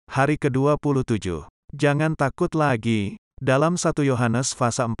Hari ke-27. Jangan takut lagi. Dalam 1 Yohanes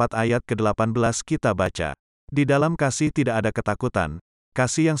pasal 4 ayat ke-18 kita baca, di dalam kasih tidak ada ketakutan,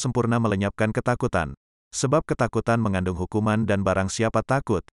 kasih yang sempurna melenyapkan ketakutan. Sebab ketakutan mengandung hukuman dan barang siapa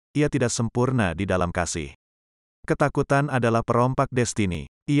takut, ia tidak sempurna di dalam kasih. Ketakutan adalah perompak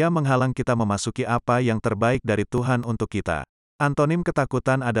destiny. Ia menghalang kita memasuki apa yang terbaik dari Tuhan untuk kita. Antonim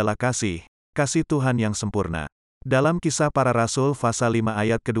ketakutan adalah kasih, kasih Tuhan yang sempurna. Dalam Kisah Para Rasul pasal 5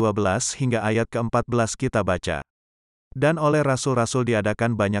 ayat ke-12 hingga ayat ke-14 kita baca, dan oleh rasul-rasul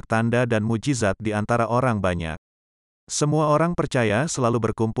diadakan banyak tanda dan mujizat di antara orang banyak. Semua orang percaya selalu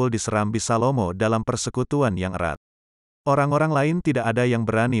berkumpul di serambi Salomo dalam persekutuan yang erat. Orang-orang lain tidak ada yang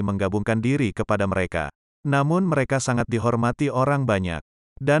berani menggabungkan diri kepada mereka. Namun mereka sangat dihormati orang banyak.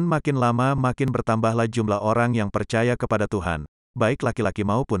 Dan makin lama makin bertambahlah jumlah orang yang percaya kepada Tuhan, baik laki-laki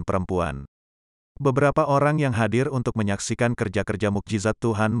maupun perempuan. Beberapa orang yang hadir untuk menyaksikan kerja-kerja mukjizat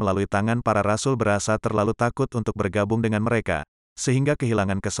Tuhan melalui tangan para rasul berasa terlalu takut untuk bergabung dengan mereka, sehingga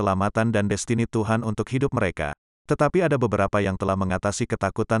kehilangan keselamatan dan destiny Tuhan untuk hidup mereka. Tetapi ada beberapa yang telah mengatasi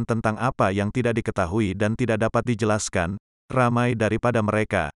ketakutan tentang apa yang tidak diketahui dan tidak dapat dijelaskan. Ramai daripada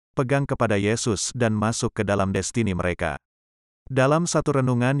mereka pegang kepada Yesus dan masuk ke dalam destiny mereka. Dalam satu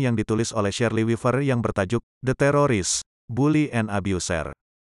renungan yang ditulis oleh Shirley Weaver yang bertajuk The Terrorist, Bully and Abuser,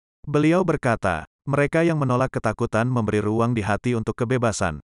 beliau berkata, mereka yang menolak ketakutan memberi ruang di hati untuk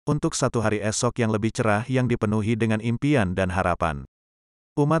kebebasan, untuk satu hari esok yang lebih cerah yang dipenuhi dengan impian dan harapan.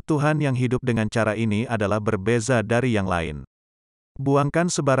 Umat Tuhan yang hidup dengan cara ini adalah berbeza dari yang lain. Buangkan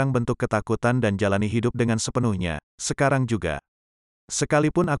sebarang bentuk ketakutan dan jalani hidup dengan sepenuhnya, sekarang juga.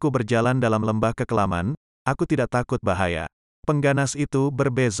 Sekalipun aku berjalan dalam lembah kekelaman, aku tidak takut bahaya. Pengganas itu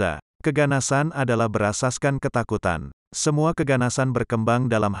berbeza. Keganasan adalah berasaskan ketakutan. Semua keganasan berkembang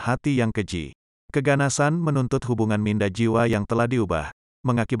dalam hati yang keji. Keganasan menuntut hubungan minda jiwa yang telah diubah,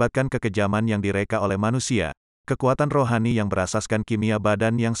 mengakibatkan kekejaman yang direka oleh manusia, kekuatan rohani yang berasaskan kimia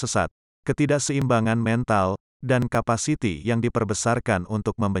badan yang sesat, ketidakseimbangan mental, dan kapasiti yang diperbesarkan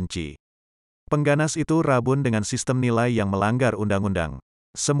untuk membenci. Pengganas itu rabun dengan sistem nilai yang melanggar undang-undang.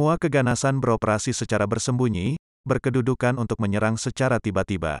 Semua keganasan beroperasi secara bersembunyi, berkedudukan untuk menyerang secara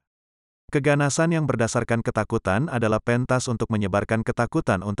tiba-tiba. Keganasan yang berdasarkan ketakutan adalah pentas untuk menyebarkan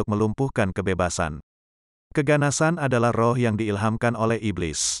ketakutan untuk melumpuhkan kebebasan. Keganasan adalah roh yang diilhamkan oleh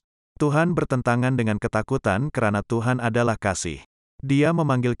iblis. Tuhan bertentangan dengan ketakutan karena Tuhan adalah kasih. Dia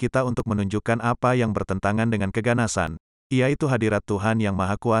memanggil kita untuk menunjukkan apa yang bertentangan dengan keganasan, yaitu hadirat Tuhan yang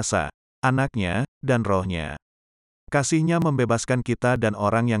Maha Kuasa, Anaknya, dan Roh-Nya. Kasih-Nya membebaskan kita dan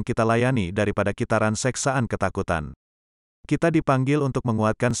orang yang kita layani daripada kitaran seksaan ketakutan. Kita dipanggil untuk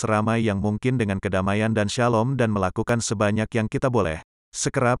menguatkan seramai yang mungkin dengan kedamaian dan shalom dan melakukan sebanyak yang kita boleh,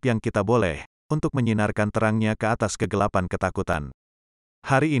 sekerap yang kita boleh, untuk menyinarkan terangnya ke atas kegelapan ketakutan.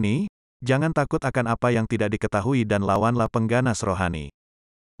 Hari ini, jangan takut akan apa yang tidak diketahui dan lawanlah pengganas rohani.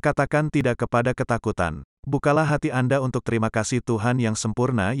 Katakan tidak kepada ketakutan. Bukalah hati Anda untuk terima kasih Tuhan yang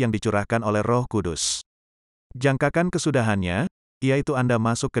sempurna yang dicurahkan oleh Roh Kudus. Jangkakan kesudahannya, yaitu Anda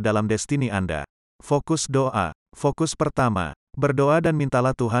masuk ke dalam destiny Anda. Fokus doa. Fokus pertama, berdoa dan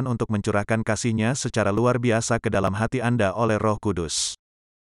mintalah Tuhan untuk mencurahkan kasih-Nya secara luar biasa ke dalam hati Anda oleh Roh Kudus.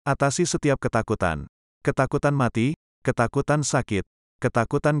 Atasi setiap ketakutan. Ketakutan mati, ketakutan sakit,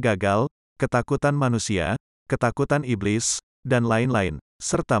 ketakutan gagal, ketakutan manusia, ketakutan iblis, dan lain-lain,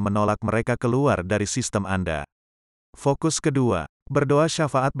 serta menolak mereka keluar dari sistem Anda. Fokus kedua, berdoa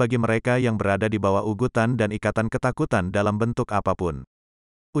syafaat bagi mereka yang berada di bawah ugutan dan ikatan ketakutan dalam bentuk apapun.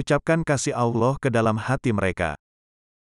 Ucapkan kasih Allah ke dalam hati mereka.